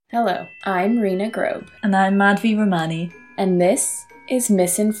Hello, I'm Rena Grobe. And I'm Madhvi Ramani. And this is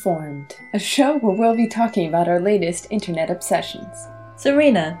Misinformed, a show where we'll be talking about our latest internet obsessions. So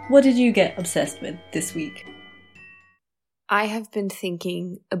Rena, what did you get obsessed with this week? I have been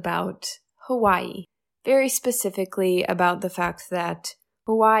thinking about Hawaii, very specifically about the fact that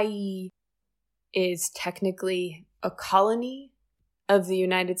Hawaii is technically a colony of the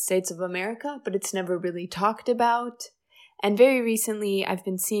United States of America, but it's never really talked about. And very recently, I've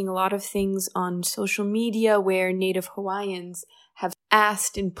been seeing a lot of things on social media where Native Hawaiians have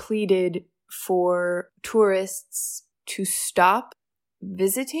asked and pleaded for tourists to stop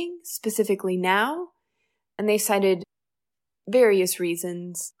visiting, specifically now. And they cited various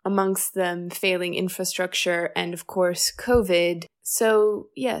reasons, amongst them failing infrastructure and, of course, COVID. So,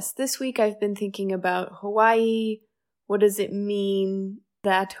 yes, this week I've been thinking about Hawaii. What does it mean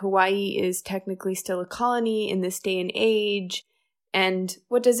that Hawaii is technically still a colony in this day and age? And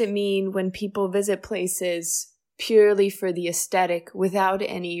what does it mean when people visit places purely for the aesthetic without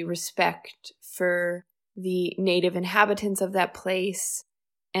any respect for the native inhabitants of that place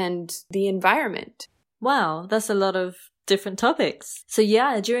and the environment? Wow, that's a lot of different topics. So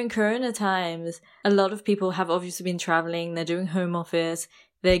yeah, during Corona times, a lot of people have obviously been traveling, they're doing home office,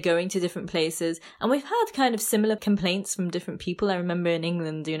 they're going to different places. And we've had kind of similar complaints from different people. I remember in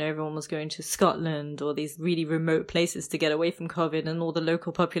England, everyone was going to Scotland or these really remote places to get away from COVID, and all the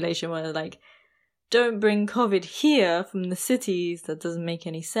local population were like, don't bring COVID here from the cities. That doesn't make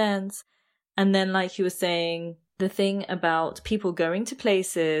any sense. And then, like you were saying, the thing about people going to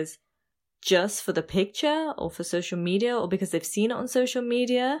places just for the picture or for social media or because they've seen it on social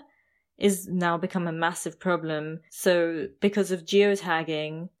media is now become a massive problem. So because of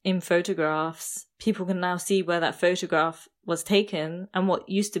geotagging in photographs, people can now see where that photograph was taken, and what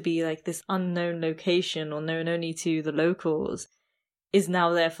used to be like this unknown location or known only to the locals is now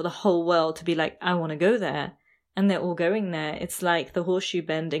there for the whole world to be like, I want to go there. And they're all going there. It's like the Horseshoe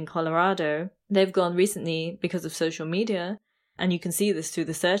Bend in Colorado. They've gone recently because of social media, and you can see this through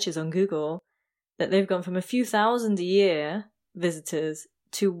the searches on Google, that they've gone from a few thousand a year visitors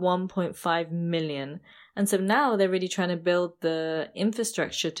to 1.5 million. And so now they're really trying to build the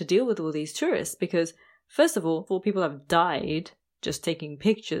infrastructure to deal with all these tourists, because first of all, 4 people have died just taking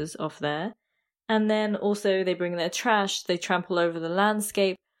pictures off there. And then also they bring their trash, they trample over the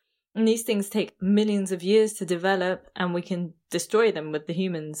landscape. And these things take millions of years to develop, and we can destroy them with the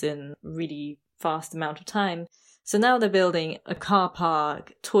humans in really fast amount of time. So now they're building a car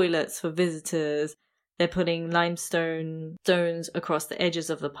park, toilets for visitors. They're putting limestone stones across the edges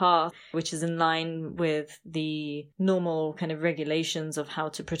of the path, which is in line with the normal kind of regulations of how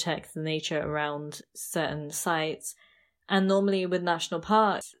to protect the nature around certain sites. And normally with national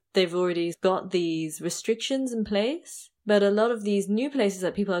parks, they've already got these restrictions in place. But a lot of these new places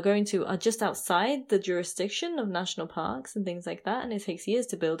that people are going to are just outside the jurisdiction of national parks and things like that. And it takes years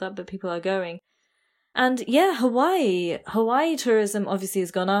to build up, but people are going. And yeah, Hawaii tourism obviously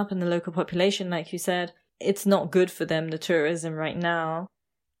has gone up in the local population, like you said. It's not good for them, the tourism right now.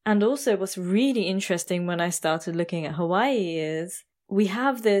 And also what's really interesting when I started looking at Hawaii is we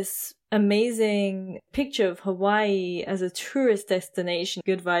have this amazing picture of Hawaii as a tourist destination.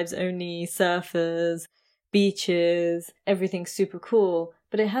 Good vibes only, surfers, beaches, everything's super cool.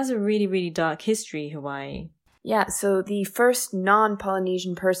 But it has a really, really dark history, Hawaii. Yeah, so the first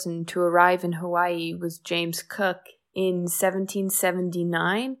non-Polynesian person to arrive in Hawaii was James Cook in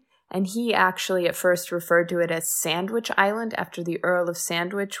 1779, and he actually at first referred to it as Sandwich Island after the Earl of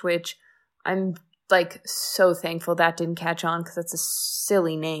Sandwich, which I'm so thankful that didn't catch on because that's a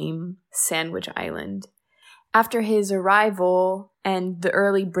silly name, Sandwich Island. After his arrival and the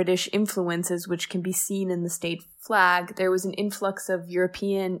early British influences, which can be seen in the state flag, there was an influx of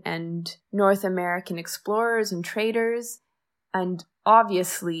European and North American explorers and traders. And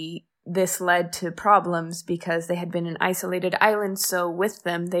obviously, this led to problems because they had been an isolated island. So with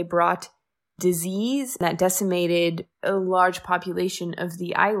them, they brought disease that decimated a large population of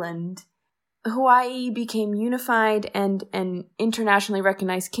the island. Hawaii became unified and an internationally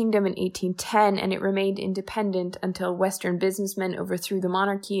recognized kingdom in 1810, and it remained independent until Western businessmen overthrew the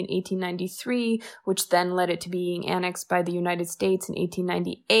monarchy in 1893, which then led it to being annexed by the United States in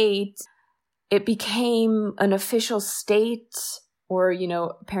 1898. It became an official state, or,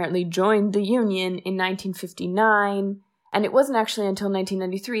 apparently joined the Union in 1959. And it wasn't actually until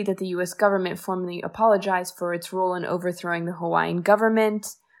 1993 that the U.S. government formally apologized for its role in overthrowing the Hawaiian government,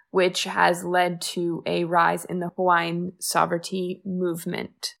 which has led to a rise in the Hawaiian sovereignty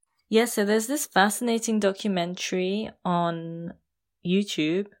movement. Yeah, so there's this fascinating documentary on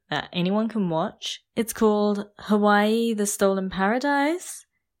YouTube that anyone can watch. It's called Hawaii, the Stolen Paradise.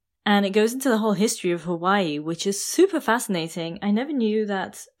 And it goes into the whole history of Hawaii, which is super fascinating. I never knew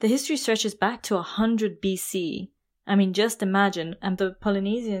that the history stretches back to 100 BC. I mean, just imagine. And the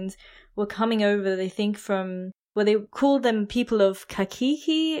Polynesians were coming over, they think from, well, they called them people of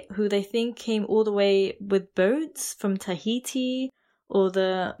Kakiki, who they think came all the way with boats from Tahiti or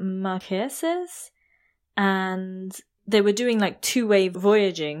the Marquesas. And they were doing like two-way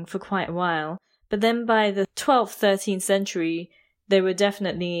voyaging for quite a while. But then by the 12th, 13th century, they were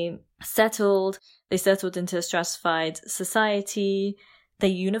definitely settled. They settled into a stratified society. They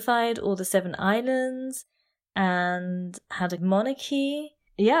unified all the 7 islands and had a monarchy.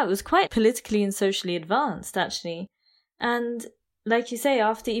 Yeah, it was quite politically and socially advanced, actually. And like you say,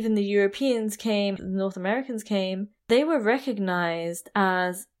 after even the Europeans came, the North Americans came, they were recognized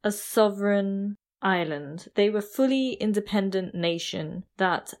as a sovereign island. They were a fully independent nation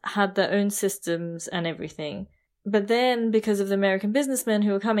that had their own systems and everything. But then, because of the American businessmen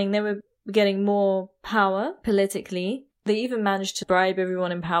who were coming, they were getting more power politically. They even managed to bribe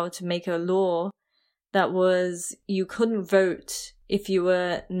everyone in power to make a law that was you couldn't vote if you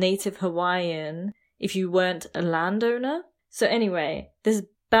were native Hawaiian, if you weren't a landowner. So anyway, this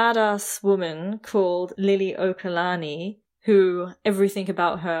badass woman called Liliuokalani, who everything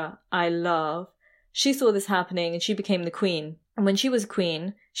about her I love, she saw this happening and she became the queen. And when she was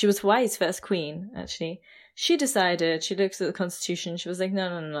queen, she was Hawaii's first queen, actually. She decided, she looked at the constitution, she was like,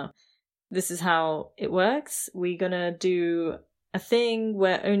 no. This is how it works. We're gonna do a thing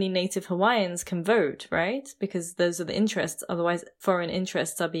where only native Hawaiians can vote, right? Because those are the interests. Otherwise, foreign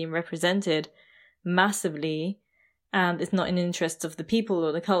interests are being represented massively, and it's not in the interests of the people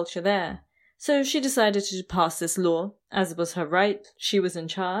or the culture there. So she decided to pass this law, as it was her right. She was in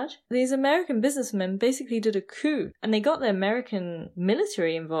charge. These American businessmen basically did a coup, and they got the American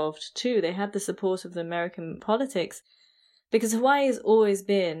military involved too. They had the support of the American politics. Because Hawaii has always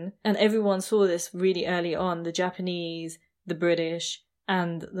been, and everyone saw this really early on, the Japanese, the British,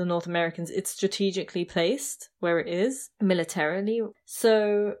 and the North Americans, it's strategically placed where it is, militarily.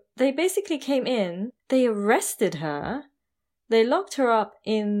 So they basically came in, they arrested her, they locked her up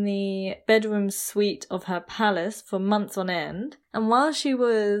in the bedroom suite of her palace for months on end. And while she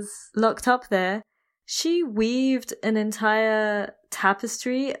was locked up there, she weaved an entire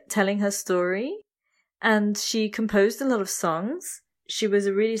tapestry telling her story. And she composed a lot of songs. She was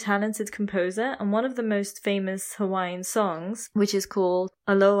a really talented composer. And one of the most famous Hawaiian songs, which is called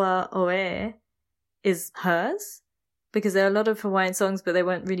Aloha Oe, is hers. Because there are a lot of Hawaiian songs, but they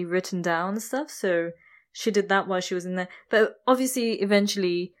weren't really written down and stuff. So she did that while she was in there. But obviously,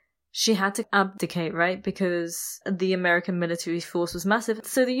 eventually, she had to abdicate, right? Because the American military force was massive.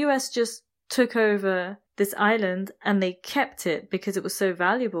 So the US just took over this island and they kept it because it was so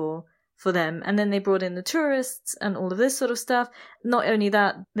valuable for them. And then they brought in the tourists and all of this sort of stuff. Not only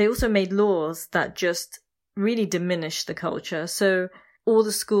that, they also made laws that just really diminished the culture. So all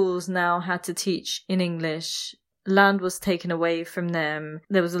the schools now had to teach in English. Land was taken away from them.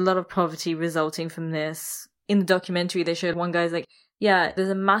 There was a lot of poverty resulting from this. In the documentary, they showed one guy's like, yeah, there's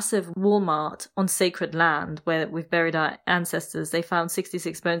a massive Walmart on sacred land where we've buried our ancestors. They found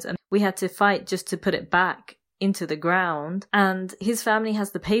 66 bones and we had to fight just to put it back into the ground. And his family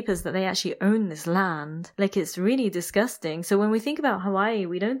has the papers that they actually own this land. Like, it's really disgusting. So when we think about Hawaii,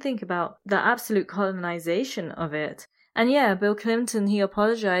 we don't think about the absolute colonization of it. And yeah, Bill Clinton, he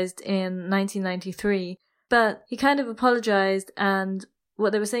apologized in 1993. But he kind of apologized, and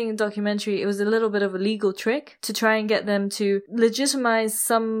what they were saying in the documentary, it was a little bit of a legal trick to try and get them to legitimize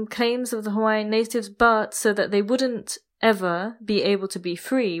some claims of the Hawaiian natives, but so that they wouldn't ever be able to be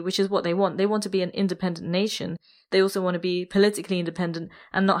free, which is what they want. They want to be an independent nation. They also want to be politically independent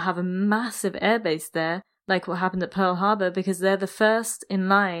and not have a massive airbase there, like what happened at Pearl Harbor, because they're the first in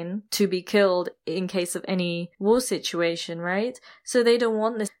line to be killed in case of any war situation, right? So they don't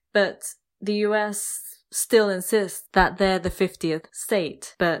want this, but the US still insist that they're the 50th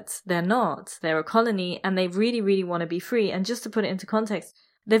state, but they're not. They're a colony and they really, really want to be free. And just to put it into context,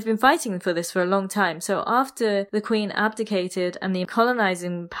 they've been fighting for this for a long time. So after the Queen abdicated and the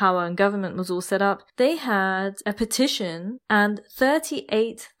colonizing power and government was all set up, they had a petition and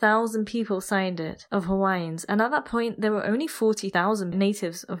 38,000 people signed it of Hawaiians. And at that point, there were only 40,000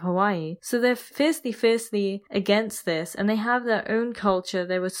 natives of Hawaii. So they're fiercely against this, and they have their own culture.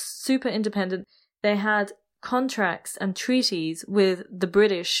 They were super independent. They had contracts and treaties with the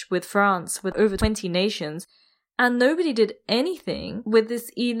British, with France, with over 20 nations, and nobody did anything with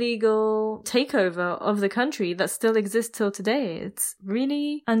this illegal takeover of the country that still exists till today. It's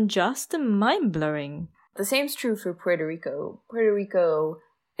really unjust and mind-blowing. The same's true for Puerto Rico. Puerto Rico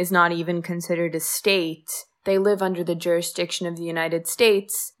is not even considered a state they live under the jurisdiction of the United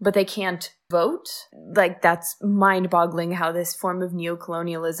States, but they can't vote. Like, that's mind-boggling how this form of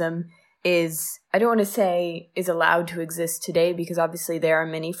neocolonialism is, I don't want to say is allowed to exist today, because obviously there are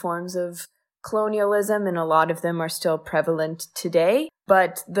many forms of colonialism and a lot of them are still prevalent today.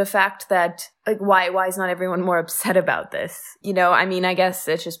 But the fact that, like, why is not everyone more upset about this? You know, I mean, I guess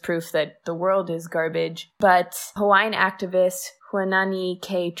it's just proof that the world is garbage. But Hawaiian activist Huanani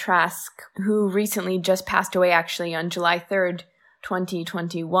K. Trask, who recently just passed away actually on July 3rd,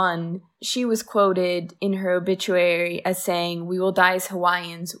 2021, she was quoted in her obituary as saying, "We will die as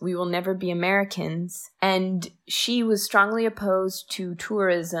Hawaiians, we will never be Americans." And she was strongly opposed to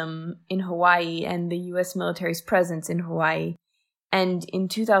tourism in Hawaii and the U.S. military's presence in Hawaii. And in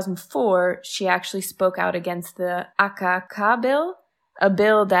 2004, she actually spoke out against the Akaka bill, a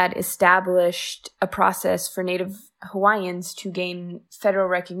bill that established a process for Native Hawaiians to gain federal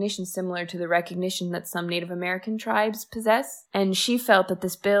recognition similar to the recognition that some Native American tribes possess. And she felt that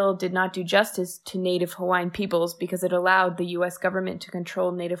this bill did not do justice to Native Hawaiian peoples because it allowed the U.S. government to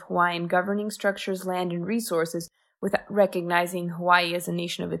control Native Hawaiian governing structures, land, and resources without recognizing Hawaii as a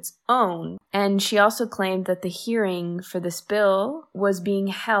nation of its own. And she also claimed that the hearing for this bill was being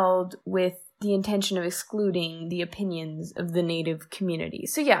held with the intention of excluding the opinions of the Native community.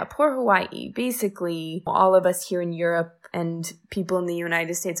 So yeah, poor Hawaii. Basically, all of us here in Europe and people in the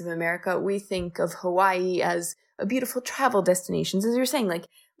United States of America, we think of Hawaii as a beautiful travel destination. As you're saying, like,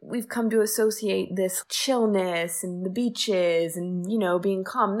 we've come to associate this chillness and the beaches and, you know, being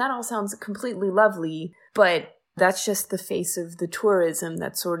calm. That all sounds completely lovely, but that's just the face of the tourism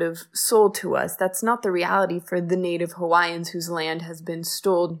that's sort of sold to us. That's not the reality for the Native Hawaiians whose land has been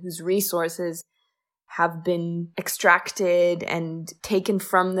stolen, whose resources have been extracted and taken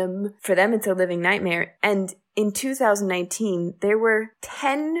from them. For them, it's a living nightmare. And in 2019, there were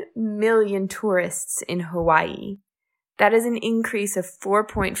 10 million tourists in Hawaii. That is an increase of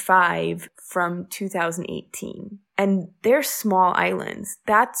 4.5 from 2018. And they're small islands.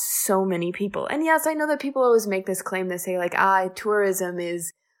 That's so many people. And yes, I know that people always make this claim. They say, like, tourism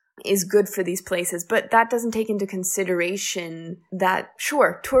is good for these places. But that doesn't take into consideration that,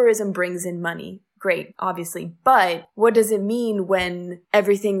 sure, tourism brings in money. Great, obviously. But what does it mean when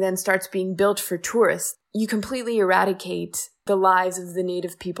everything then starts being built for tourists? You completely eradicate the lives of the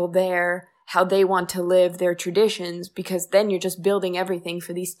native people there, how they want to live, their traditions, because then you're just building everything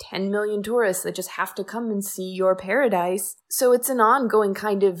for these 10 million tourists that just have to come and see your paradise. So it's an ongoing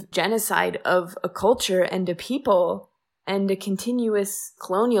kind of genocide of a culture and a people and a continuous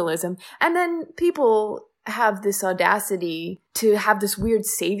colonialism. And then people have this audacity to have this weird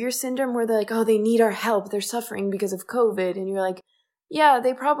savior syndrome where they're like, oh, they need our help, they're suffering because of COVID. And you're like, yeah,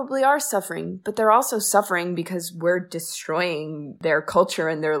 they probably are suffering, but they're also suffering because we're destroying their culture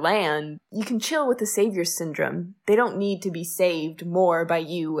and their land. You can chill with the savior syndrome. They don't need to be saved more by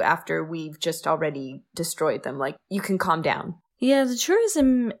you after we've just already destroyed them. Like, you can calm down. Yeah, the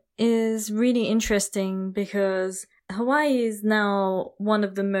tourism is really interesting because Hawaii is now one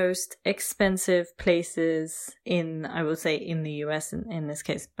of the most expensive places I would say, in the US in this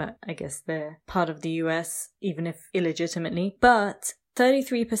case, but I guess they're part of the US, even if illegitimately. But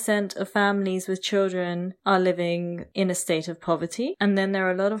 33% of families with children are living in a state of poverty. And then there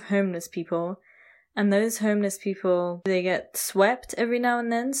are a lot of homeless people. And those homeless people, they get swept every now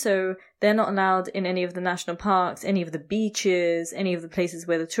and then. So they're not allowed in any of the national parks, any of the beaches, any of the places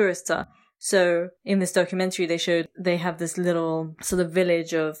where the tourists are. So in this documentary, they showed they have this little sort of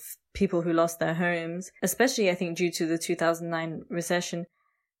village of people who lost their homes, especially, I think, due to the 2009 recession.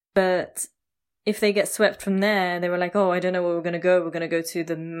 But if they get swept from there, they were like, oh, I don't know where we're going to go. We're going to go to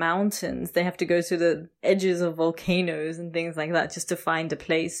the mountains. They have to go to the edges of volcanoes and things like that just to find a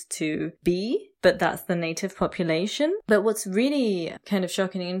place to be. But that's the native population. But what's really kind of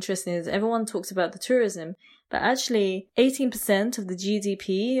shocking and interesting is everyone talks about the tourism, but actually 18% of the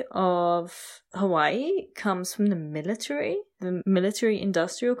GDP of Hawaii comes from the military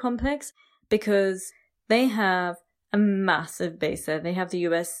industrial complex, because they have a massive base there. They have the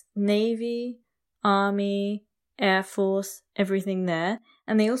US Navy, Army, Air Force, everything there.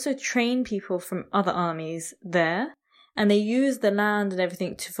 And they also train people from other armies there. And they use the land and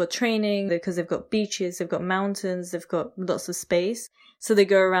everything for training because they've got beaches, they've got mountains, they've got lots of space. So they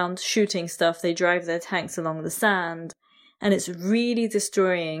go around shooting stuff, they drive their tanks along the sand, and it's really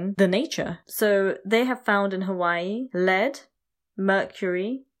destroying the nature. So they have found in Hawaii lead,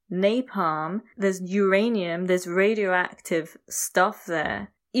 mercury, napalm, there's uranium, there's radioactive stuff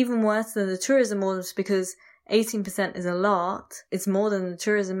there. Even worse than the tourism orders, because 18% is a lot. It's more than the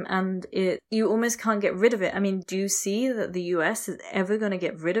tourism, and you almost can't get rid of it. I mean, do you see that the US is ever going to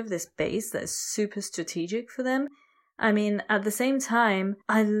get rid of this base that is super strategic for them? I mean, at the same time,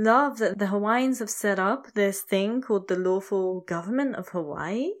 I love that the Hawaiians have set up this thing called the Lawful Government of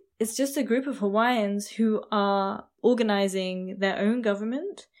Hawaii. It's just a group of Hawaiians who are organizing their own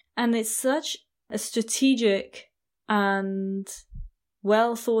government, and it's such a strategic and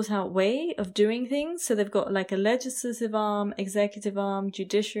well thought out way of doing things. So they've got like a legislative arm, executive arm,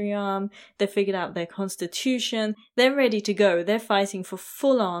 judiciary arm. They figured out their constitution. They're ready to go. They're fighting for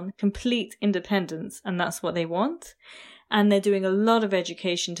full on complete independence, and that's what they want. And they're doing a lot of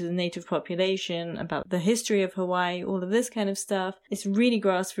education to the native population about the history of Hawaii, all of this kind of stuff. It's really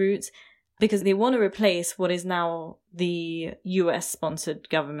grassroots, because they want to replace what is now the US-sponsored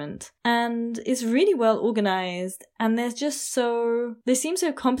government. And it's really well organized, and they seem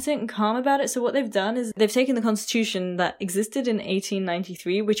so competent and calm about it. So what they've done is they've taken the constitution that existed in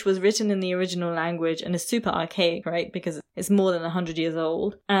 1893, which was written in the original language and is super archaic, right? Because it's more than 100 years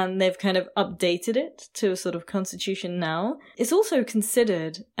old. And they've kind of updated it to a sort of constitution now. It's also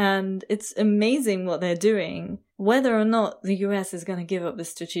considered, and it's amazing what they're doing. Whether or not the US is going to give up the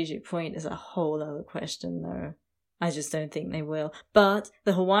strategic point is a whole other question, though. I just don't think they will. But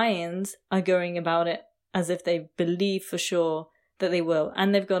the Hawaiians are going about it as if they believe for sure that they will.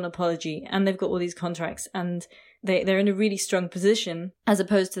 And they've got an apology, and they've got all these contracts, and they're in a really strong position as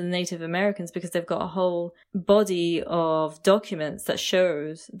opposed to the Native Americans, because they've got a whole body of documents that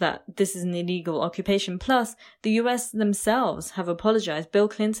shows that this is an illegal occupation. Plus, the US themselves have apologized. Bill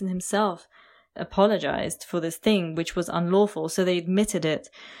Clinton himself apologized for this thing, which was unlawful, so they admitted it.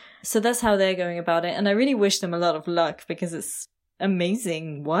 So that's how they're going about it, and I really wish them a lot of luck, because it's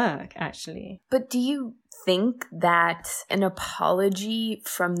amazing work, actually. But do you think that an apology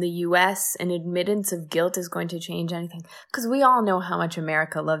from the US, an admittance of guilt, is going to change anything? Because we all know how much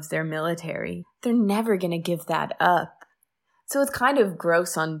America loves their military. They're never going to give that up. So it's kind of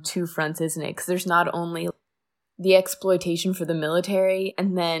gross on two fronts, isn't it? Because there's not only the exploitation for the military,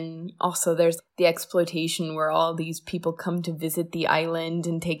 and then also there's the exploitation where all these people come to visit the island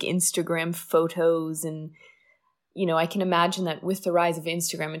and take Instagram photos. And, you know, I can imagine that with the rise of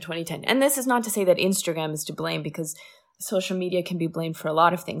Instagram in 2010, and this is not to say that Instagram is to blame, because social media can be blamed for a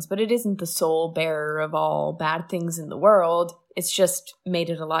lot of things, but it isn't the sole bearer of all bad things in the world. It's just made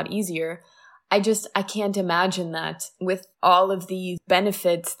it a lot easier. I can't imagine that with all of the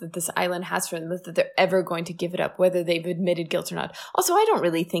benefits that this island has for them, that they're ever going to give it up, whether they've admitted guilt or not. Also, I don't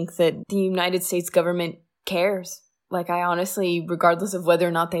really think that the United States government cares. Like, I honestly, regardless of whether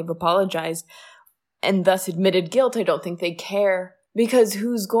or not they've apologized and thus admitted guilt, I don't think they care. Because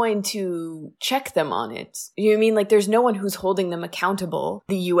who's going to check them on it? You know what I mean? Like, there's no one who's holding them accountable.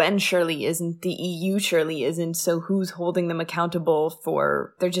 The UN surely isn't. The EU surely isn't. So who's holding them accountable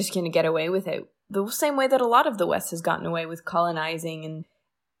for they're just going to get away with it? The same way that a lot of the West has gotten away with colonizing and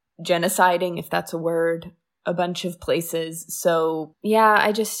genociding, if that's a word, a bunch of places. So,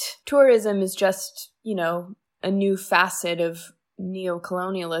 yeah, tourism is just, you know, a new facet of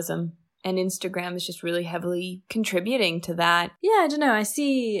neocolonialism. And Instagram is just really heavily contributing to that. Yeah, I don't know. I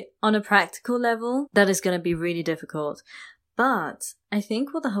see on a practical level that is going to be really difficult. But I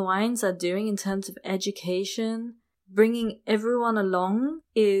think what the Hawaiians are doing in terms of education, bringing everyone along,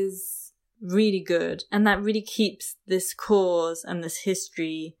 is really good. And that really keeps this cause and this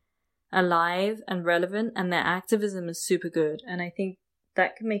history alive and relevant. And their activism is super good. And I think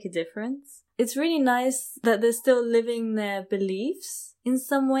that can make a difference. It's really nice that they're still living their beliefs in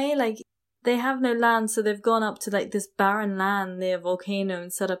some way. Like, they have no land, so they've gone up to like this barren land near a volcano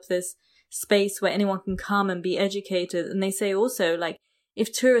and set up this space where anyone can come and be educated. And they say also, like,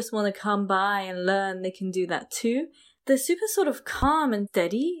 if tourists want to come by and learn, they can do that too. They're super sort of calm and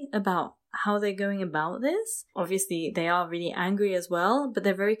steady about how they're going about this. Obviously, they are really angry as well, but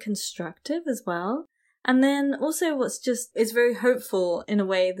they're very constructive as well. And then also it's very hopeful in a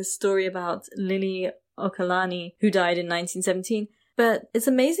way, the story about Lily Okalani, who died in 1917. But it's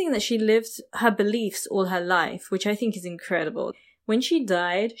amazing that she lived her beliefs all her life, which I think is incredible. When she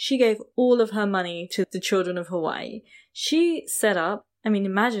died, she gave all of her money to the children of Hawaii. She set up, I mean,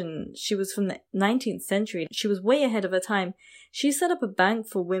 imagine, she was from the 19th century. She was way ahead of her time. She set up a bank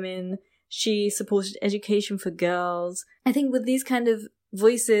for women. She supported education for girls. I think with these kind of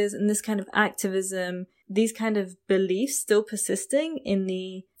voices and this kind of activism, these kind of beliefs still persisting in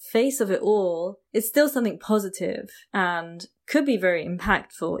the face of it all, it's still something positive and could be very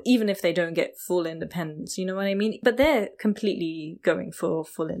impactful, even if they don't get full independence, you know what I mean? But they're completely going for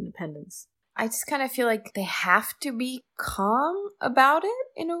full independence. I just kind of feel like they have to be calm about it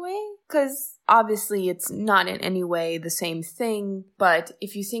in a way. Because obviously it's not in any way the same thing. But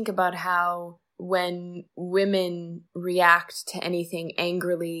if you think about how when women react to anything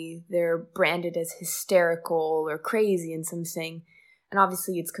angrily, they're branded as hysterical or crazy in something. And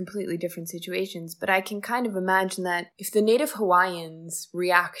obviously it's completely different situations. But I can kind of imagine that if the Native Hawaiians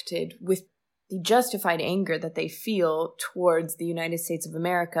reacted with the justified anger that they feel towards the United States of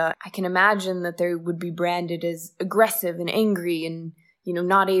America, I can imagine that they would be branded as aggressive and angry and,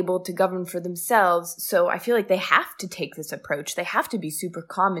 not able to govern for themselves. So I feel like they have to take this approach. They have to be super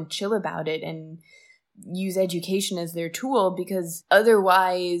calm and chill about it and use education as their tool, because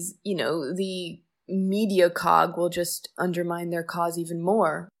otherwise, the media cog will just undermine their cause even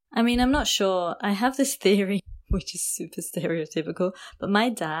more. I mean, I'm not sure. I have this theory, which is super stereotypical, but my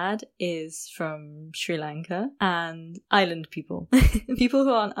dad is from Sri Lanka and island people. People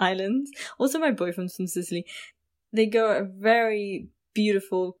who are on islands. Also, my boyfriend's from Sicily. They go at a very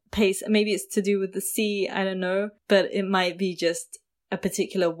beautiful pace. Maybe it's to do with the sea, I don't know, but it might be just a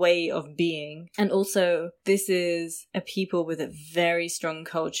particular way of being. And also, this is a people with a very strong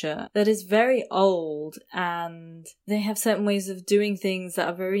culture that is very old, and they have certain ways of doing things that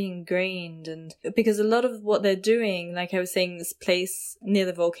are very ingrained. And because a lot of what they're doing, like I was saying, this place near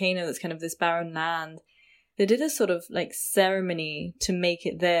the volcano that's kind of this barren land, they did a sort of like ceremony to make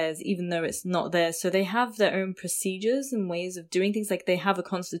it theirs, even though it's not theirs. So they have their own procedures and ways of doing things. Like they have a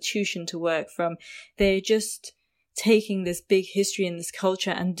constitution to work from. They're just taking this big history and this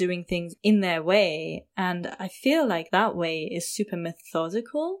culture and doing things in their way. And I feel like that way is super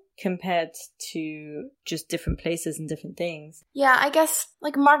methodical compared to just different places and different things. Yeah, I guess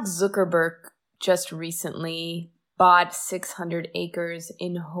like Mark Zuckerberg just recently bought 600 acres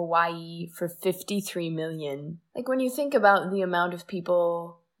in Hawaii for $53 million. Like when you think about the amount of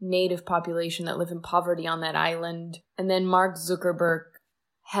people, native population that live in poverty on that island, and then Mark Zuckerberg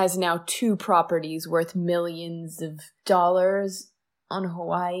has now 2 properties worth millions of dollars on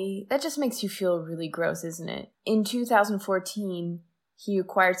Hawaii. That just makes you feel really gross, isn't it? In 2014, he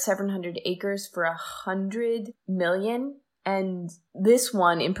acquired 700 acres for $100 million. And this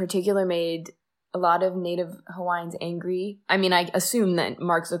one in particular made a lot of Native Hawaiians angry. I mean, I assume that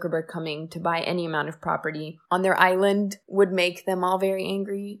Mark Zuckerberg coming to buy any amount of property on their island would make them all very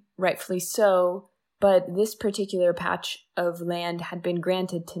angry, rightfully so. But this particular patch of land had been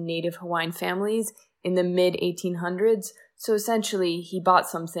granted to Native Hawaiian families in the mid-1800s. So essentially, he bought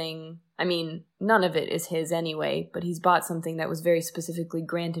something, I mean, none of it is his anyway, but he's bought something that was very specifically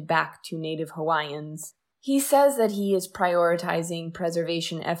granted back to Native Hawaiians. He says that he is prioritizing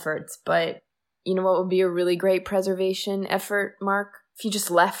preservation efforts, but you know what would be a really great preservation effort, Mark? If you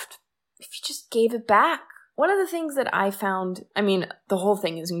just left, if you just gave it back. One of the things that I found, I mean, the whole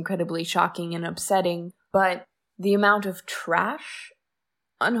thing is incredibly shocking and upsetting, but the amount of trash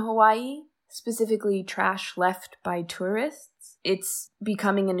on Hawaii, specifically trash left by tourists, it's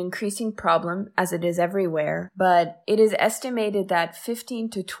becoming an increasing problem, as it is everywhere, but it is estimated that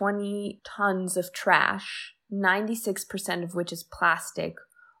 15 to 20 tons of trash, 96% of which is plastic,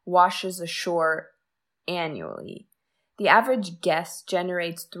 washes ashore annually. The average guest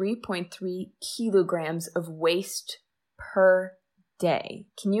generates 3.3 kilograms of waste per day.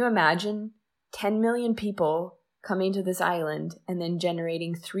 Can you imagine 10 million people coming to this island and then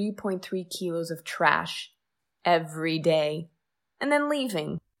generating 3.3 kilos of trash every day and then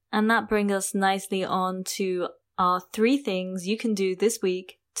leaving? And that brings us nicely on to our 3 things you can do this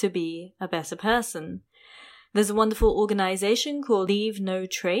week to be a better person. There's a wonderful organization called Leave No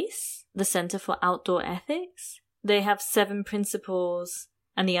Trace, the Center for Outdoor Ethics. They have 7 principles,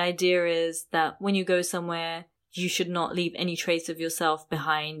 and the idea is that when you go somewhere, you should not leave any trace of yourself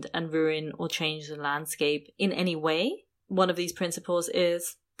behind and ruin or change the landscape in any way. One of these principles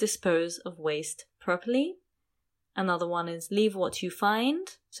is dispose of waste properly. Another one is leave what you find.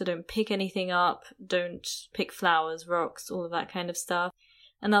 So don't pick anything up, don't pick flowers, rocks, all of that kind of stuff.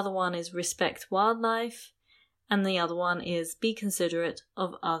 Another one is respect wildlife. And the other one is be considerate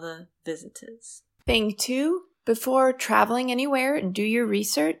of other visitors. Thing 2, before traveling anywhere, do your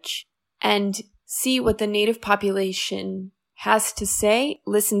research and see what the native population has to say,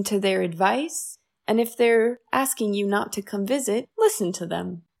 listen to their advice, and if they're asking you not to come visit, listen to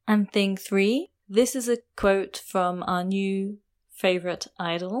them. And thing 3, this is a quote from our new favorite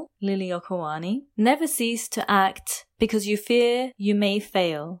idol, Lily Okawani. Never cease to act because you fear you may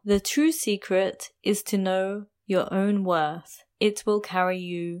fail. The true secret is to know your own worth. It will carry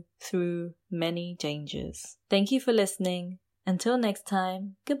you through many dangers. Thank you for listening. Until next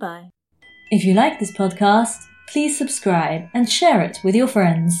time, goodbye. If you like this podcast, please subscribe and share it with your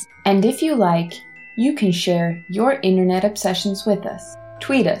friends. And if you like, you can share your internet obsessions with us.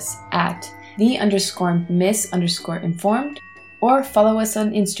 Tweet us at _miss_informed or follow us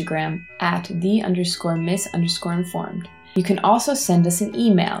on Instagram at _miss_informed. You can also send us an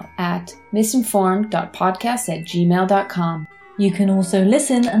email at misinformed.podcast@gmail.com. You can also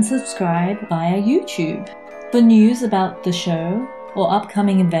listen and subscribe via YouTube. For news about the show or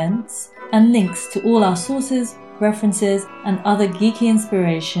upcoming events and links to all our sources, references, and other geeky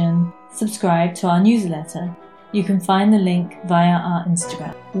inspiration, subscribe to our newsletter. You can find the link via our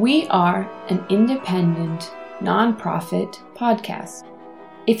Instagram. We are an independent, non-profit podcast.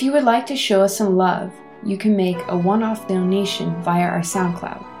 If you would like to show us some love, you can make a one-off donation via our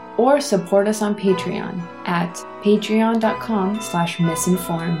SoundCloud or support us on Patreon at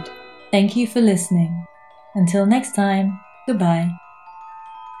patreon.com/misinformed. Thank you for listening. Until next time, goodbye.